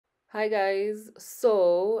Hi guys,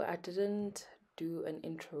 so I didn't do an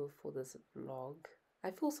intro for this vlog.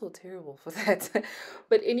 I feel so terrible for that.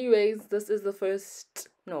 But anyways, this is the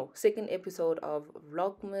second episode of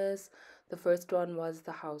Vlogmas. The first one was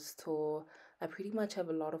the house tour. I pretty much have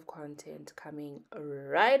a lot of content coming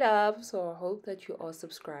right up, so I hope that you are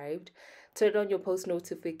subscribed. Turn on your post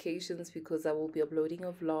notifications because I will be uploading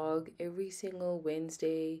a vlog every single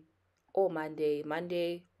Wednesday or Monday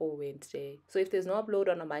or Wednesday. So if there's no upload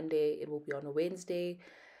on a Monday, it will be on a Wednesday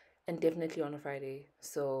and definitely on a Friday.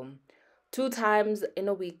 So 2 times in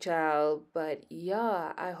a week, child. But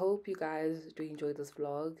yeah, I hope you guys do enjoy this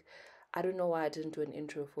vlog. I don't know why I didn't do an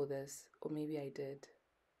intro for this, or maybe I did.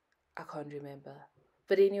 I can't remember.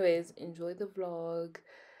 But anyways, enjoy the vlog.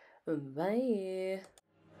 Bye.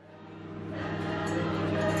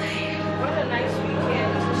 What a nice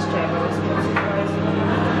weekend.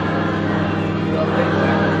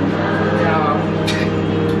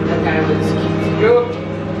 That guy was cute.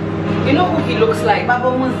 You know who he looks like?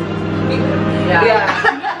 Yeah.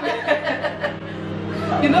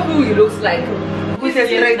 You know who he looks like? Who's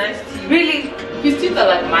a nice teeth. Really? His teeth are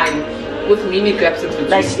like mine, with mini gaps in between.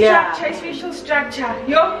 Like structure, his facial structure.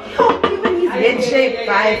 Yo, even his head shape,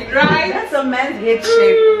 right? That's a man's head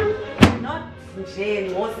shape. Not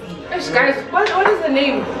Jane, guys, what is the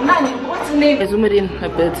name? Nani, what's the name? I zoom it in a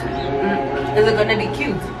bit. Is it gonna be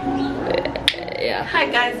cute? Yeah. Hi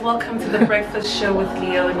guys, welcome to the breakfast show with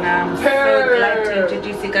Leona. I'm so glad to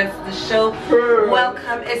introduce you guys to the show.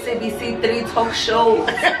 Welcome SABC 3 talk show.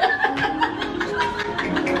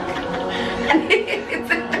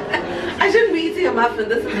 I shouldn't be eating a muffin.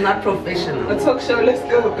 This is not professional. A talk show, let's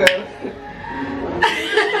go, girl.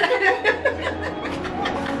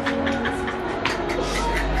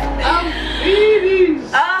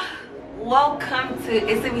 Welcome to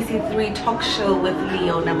SABC 3 talk show with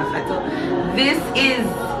Leona Mafato. This is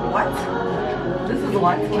what? This is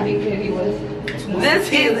what? This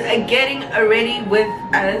is a getting ready with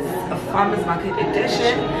us, a farmers market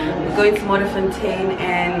edition. We're going to Fontaine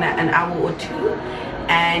in an hour or 2.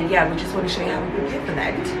 And yeah, we just want to show you how we prepare for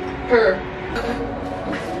that.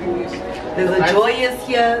 There's a Joyous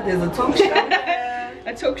here, there's a talk show here.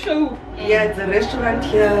 A talk show? Yeah, it's a restaurant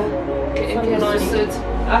here.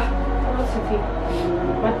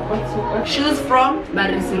 Shoes from?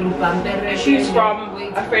 She's from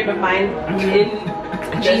a friend of mine.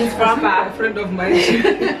 Jeans from? A friend of mine.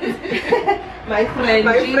 My friend.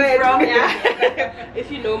 From? Yeah.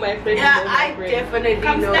 If you know my friend, yeah, you know my I friend. definitely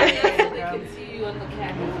know. Stand here so they can see you on the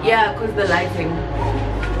camera. Yeah, because the lighting.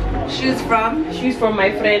 Shoes from? Shoes from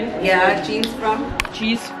my friend. Yeah, jeans from?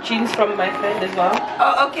 Jeans from my friend as well.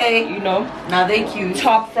 Oh, okay. You know. Now they cute.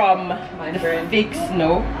 Top from my friend. Fix,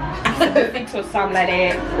 no. Fix or something like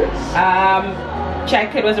that.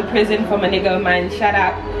 Jacket was a present from a nigga of mine. Shout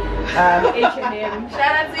out. H&M.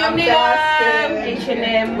 Shout out to your nigga.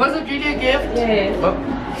 H&M. Was it really a gift? Yes.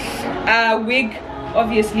 Wig,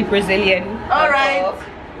 obviously Brazilian. Alright.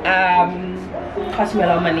 Cost me a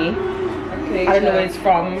lot of money. Okay, I don't know where it's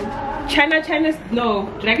from. China, no,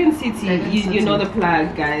 Dragon City. You know the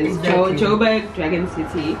plug, guys. Exactly. Joburg, Dragon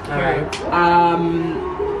City. Alright.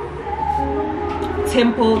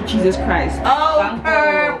 Temple, Jesus Christ. Oh,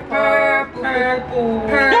 purple.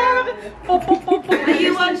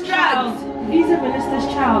 You want drugs? He's a minister's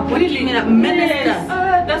child. What do you mean a minister? Yes.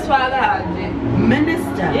 That's why I got it.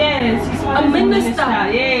 Minister? Yes, he's a minister.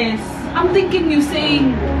 Yes. I'm thinking you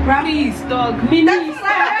saying please, dog. Minister.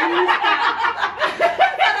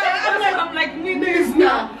 I'm like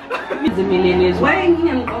minister. He's a millionaire. Why ain't he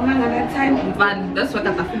at that time? That's what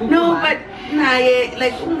I thought. No, but nah, yeah,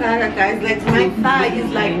 like guys, like my thigh is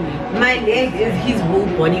like my leg is his whole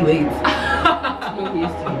body weight.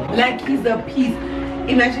 Like he's a piece.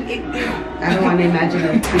 Imagine it. I don't want to imagine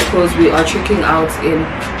it because we are checking out in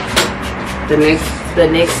the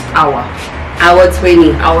next hour. Hour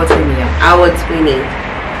 20. Hour 20. Yeah. Hour 20.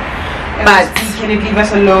 But can you leave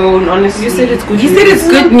us alone? Honestly, you said it's good. You said it's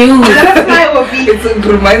good news. It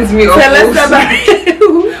reminds me of. Tell us about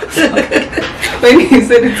when he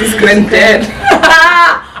said it's his granddad.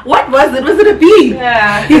 What was it? Was it a bee?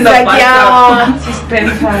 Yeah. He's like, yeah, it's his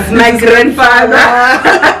grandfather. My grandfather.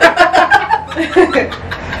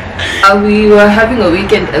 We were having a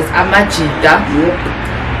weekend as Amajita.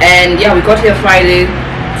 And yeah, we got here Friday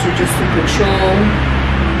to just super chill.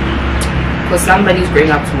 Because somebody's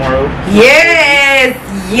growing up tomorrow. Yes!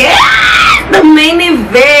 Yes! The main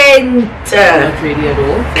event! Not really at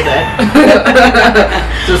all for that.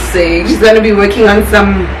 Just saying. She's gonna be working on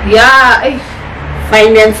some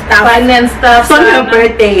finance stuff on her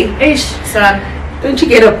birthday. Ish, son. Don't you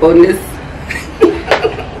get a bonus?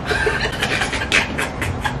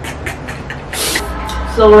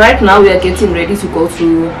 So right now we are getting ready to go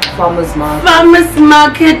to Farmers Market. Farmers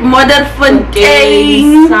Market,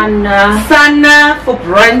 Modderfontein, Sana for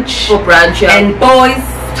brunch. Yeah. And boys.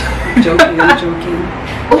 Joking, I'm joking.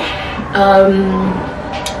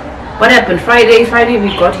 What happened Friday we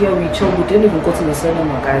got here, we chilled, we didn't even go to the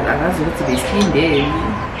cinema, guys. I was going to be clean there.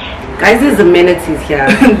 Guys, there's amenities here.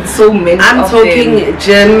 So many. I'm talking them.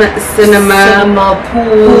 Gym, cinema,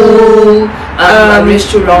 pool,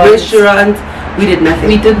 restaurant. We did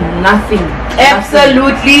nothing.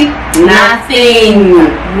 Absolutely nothing.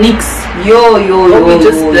 Nix. Yo. What we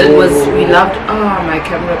just did was we loved. My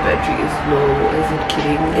camera battery is low. Is it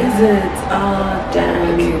kidding? Is it?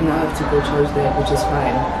 Damn. Okay, now I have to go charge that, which is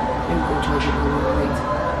fine. Let me go charge it. Wait.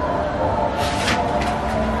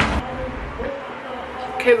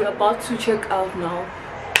 Okay, we're about to check out now.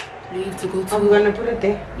 We need to go to. I'm gonna put it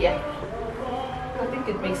there. Yeah. I think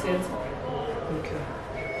it makes sense.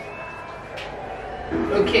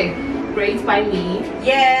 Okay, grades by me.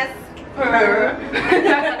 Yes, per.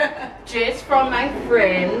 Just from my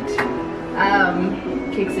friend.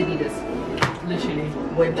 Cakes Adidas. Literally.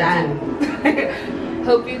 We're done.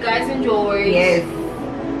 Hope you guys enjoy. Yes.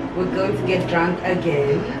 We're going to get drunk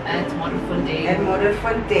again. At Modderfontein. At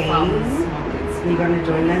Modderfontein. You're gonna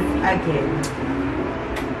join us again.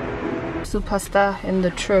 Pasta in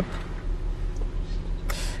the trip.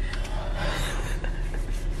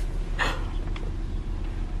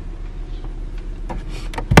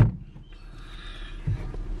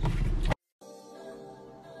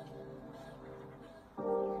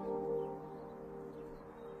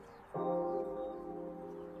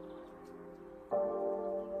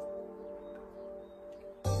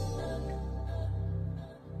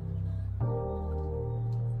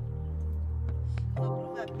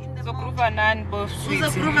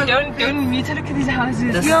 Don't meet her. Look at these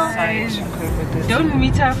houses. Don't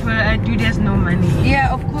meet her for a dude has no money.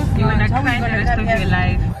 Yeah, of course. You're gonna cry the rest of your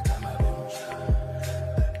life.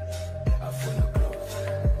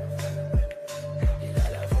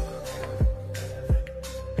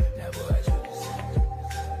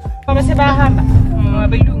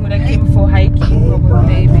 That came for hiking,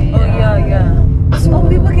 baby. Oh yeah. Oh,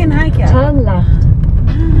 people can hike here.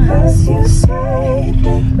 As you say,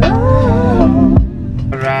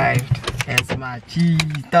 arrived as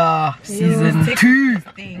Majita season 2.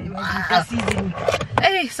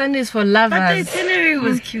 Hey, Sundays for lovers. But the itinerary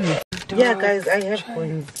was cute. Yeah, guys, I have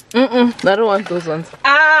coins. I don't want those ones.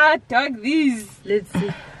 Dog these. Let's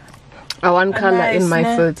see. I want color in my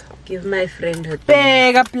foot. Give my friend her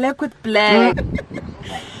Bag, a black with black.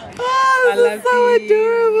 Oh, this is so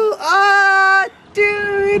adorable.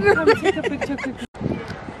 Dude. Come take a picture quickly.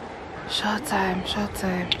 Showtime.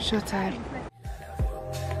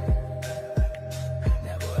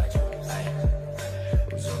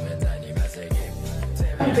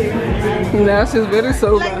 Now she's very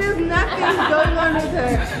sober. Like there's nothing going on with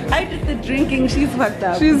her. I did the drinking, she's fucked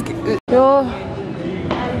up. She's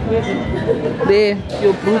there,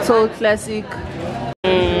 your brutal classic.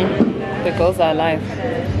 The girls are alive.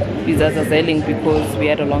 These are selling because we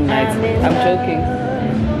had a long night. I'm joking.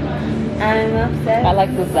 I'm obsessed. I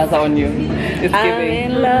like this Zaza on you. It's I'm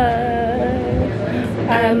giving. in love.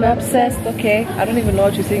 I'm obsessed. Okay, I don't even know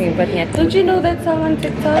what you're singing, but yeah. Don't you know that song on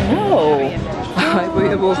TikTok? No.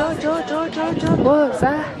 What's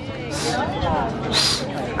that?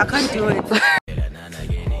 I can't do it.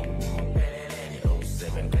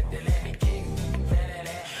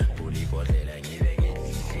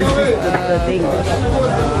 The thing.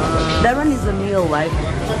 That one is a meal, right?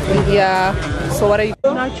 Yeah. So what are you?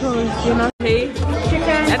 Nachos, you know. Hey,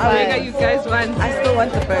 chicken. And burger you guys want. I still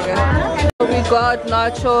want the burger. We got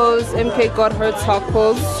nachos. MK got her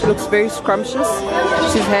tacos. She looks very scrumptious.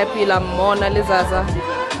 She's happy. La Mona Lizaza.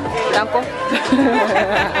 Danko.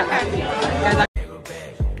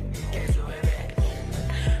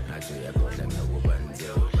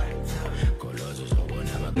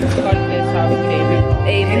 God bless our baby.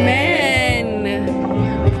 Amen.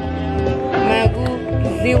 Magu,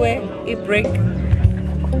 Ziwe, eat breakfast.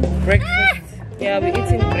 Yeah, we're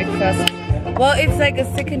eating breakfast. Well, it's like a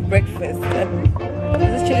second breakfast.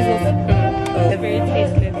 This chili sauce. It's very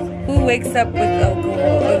tasteless. Who wakes up with alcohol?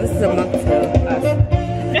 Oh, this is a mocktail.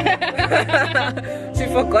 She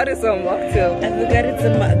forgot it's a mocktail. I forgot it's a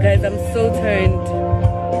guys. I'm so turned.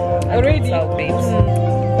 Already, babes.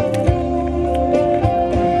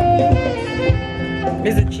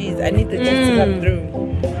 There's the cheese. I need the cheese to come through.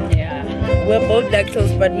 Yeah. We're both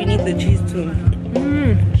lactose, but we need the cheese too.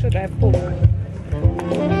 Should I have pork?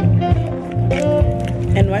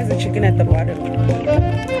 And why is the chicken at the bottom?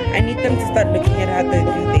 I need them to start looking at how they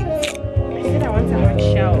do things. I said I want a hot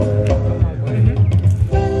shell.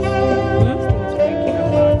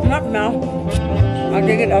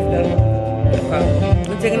 right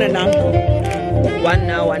after. I'm taking it now. One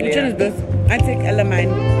now, one Which one later. is this? I take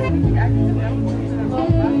Elamine.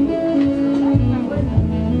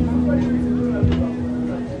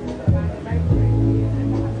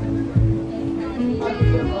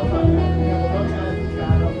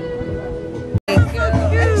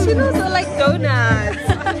 She knows I like donuts.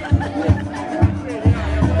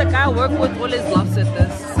 The guy I work with always laughs at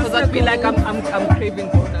this because I feel like I'm craving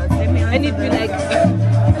donuts, and he'd be like,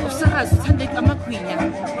 "Sarah,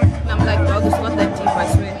 I'm like, dog, it's not that deep, I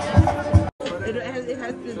swear." It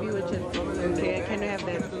has to be with it. Okay, can I have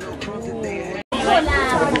that?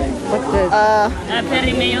 What's this?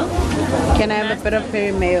 Peri mayo. Can I have a bit of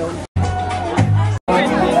peri mayo?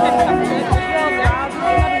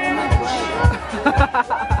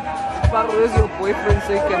 Where's your boyfriend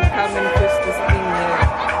so you can come and fix this thing here?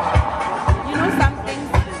 You know some things?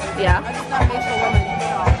 Yeah. I just not make sure women.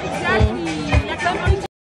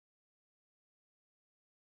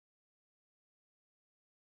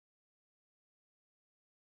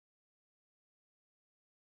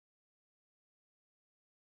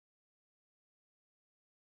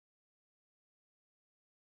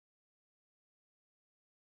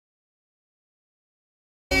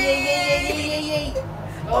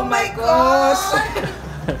 Oh my gosh!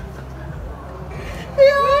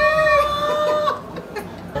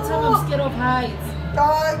 That's how I'm scared of heights.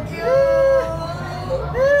 Thank you!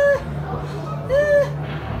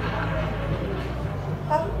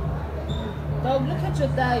 Dog, look at your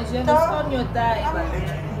thighs. You have a scar on your thigh.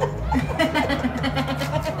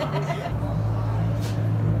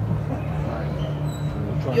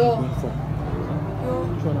 Yo.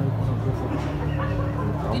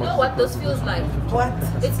 You know what this feels like? What?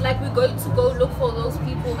 It's like we're going to go look for those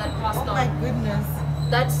people that passed Oh my on. goodness.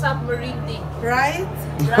 That submarine thing. Right?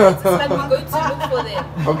 Right? It's like we're going to look for them.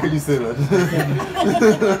 How can you say that?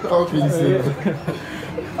 How can you say that?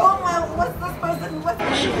 Oh my, what's this person? What's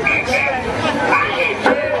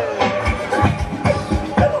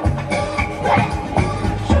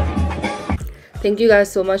Thank you guys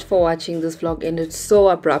so much for watching. This vlog ended so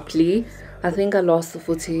abruptly. I think I lost the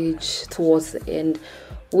footage towards the end,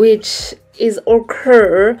 which is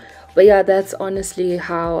okay. But yeah, that's honestly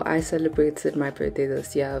how I celebrated my birthday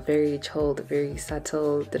this year. Very chilled, very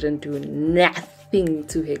subtle, didn't do nothing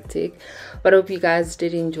too hectic. But I hope you guys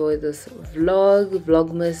did enjoy this vlog.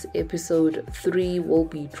 Vlogmas episode 3 will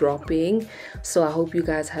be dropping, so I hope you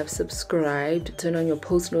guys have subscribed, turn on your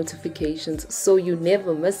post notifications so you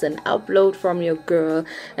never miss an upload from your girl.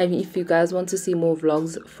 And if you guys want to see more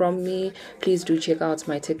vlogs from me, please do check out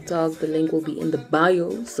my TikTok. The link will be in the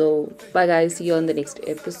bio. So bye guys, see you on the next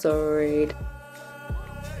episode.